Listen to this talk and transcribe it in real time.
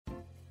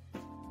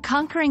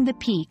Conquering the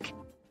peak.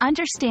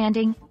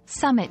 Understanding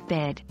summit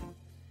bid.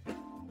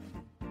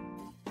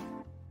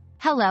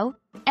 Hello,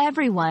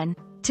 everyone.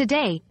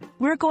 Today,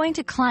 we're going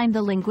to climb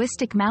the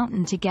linguistic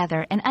mountain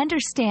together and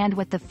understand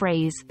what the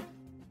phrase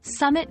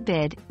summit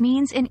bid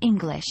means in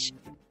English.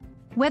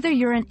 Whether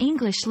you're an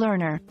English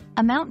learner,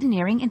 a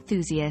mountaineering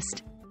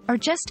enthusiast, or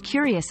just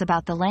curious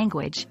about the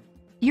language,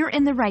 you're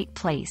in the right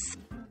place.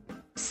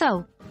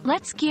 So,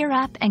 let's gear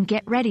up and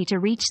get ready to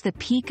reach the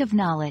peak of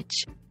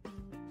knowledge.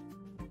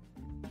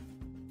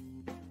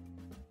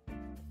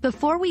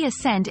 Before we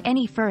ascend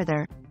any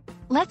further,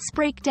 let's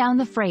break down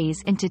the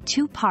phrase into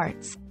two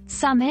parts,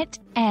 summit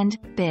and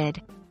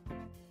bid.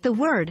 The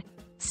word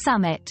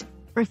summit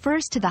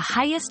refers to the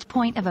highest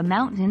point of a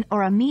mountain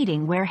or a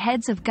meeting where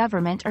heads of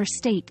government or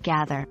state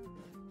gather.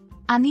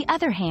 On the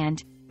other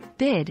hand,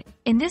 bid,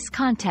 in this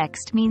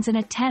context, means an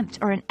attempt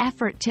or an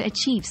effort to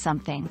achieve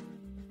something.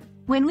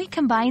 When we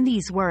combine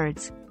these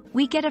words,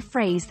 we get a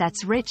phrase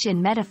that's rich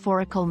in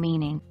metaphorical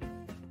meaning.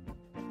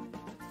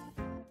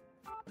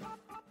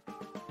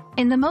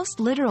 In the most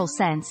literal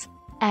sense,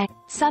 a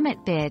summit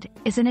bid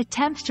is an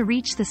attempt to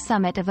reach the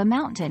summit of a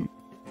mountain.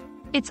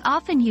 It's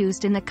often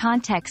used in the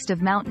context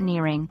of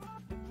mountaineering,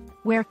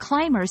 where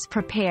climbers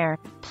prepare,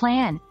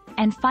 plan,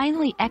 and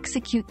finally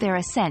execute their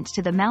ascent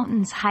to the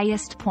mountain's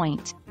highest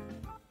point.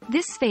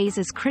 This phase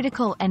is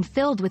critical and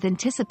filled with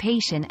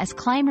anticipation as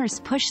climbers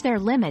push their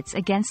limits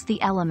against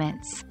the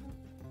elements.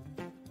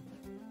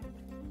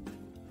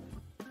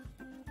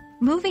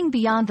 Moving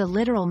beyond the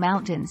literal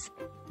mountains,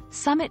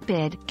 summit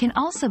bid can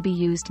also be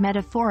used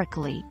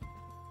metaphorically.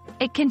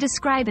 It can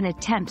describe an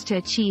attempt to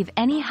achieve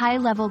any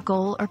high-level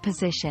goal or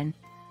position.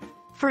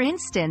 For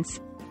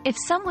instance, if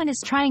someone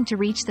is trying to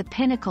reach the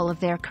pinnacle of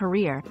their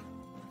career,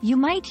 you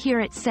might hear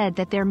it said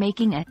that they're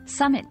making a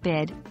summit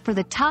bid for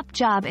the top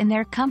job in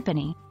their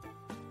company.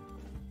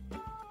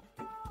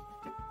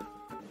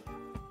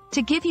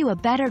 To give you a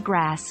better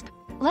grasp,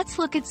 let's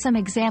look at some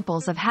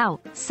examples of how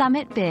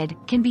summit bid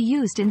can be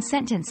used in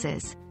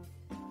sentences.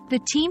 The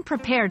team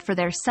prepared for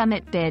their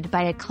summit bid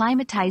by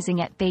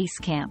acclimatizing at base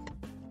camp.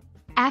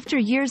 After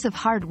years of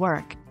hard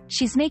work,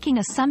 she's making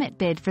a summit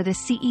bid for the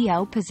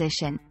CEO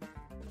position.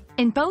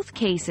 In both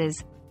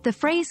cases, the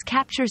phrase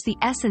captures the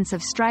essence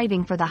of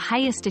striving for the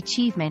highest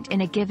achievement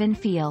in a given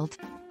field.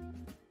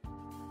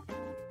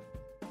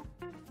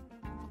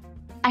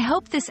 I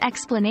hope this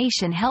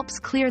explanation helps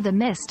clear the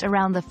mist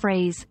around the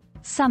phrase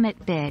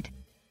summit bid.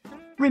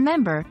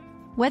 Remember,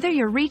 whether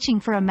you're reaching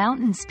for a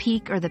mountain's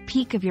peak or the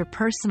peak of your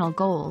personal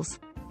goals,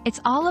 it's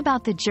all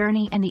about the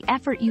journey and the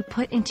effort you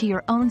put into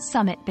your own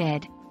summit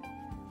bid.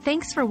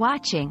 Thanks for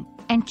watching,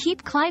 and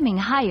keep climbing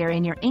higher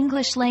in your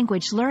English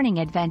language learning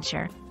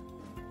adventure.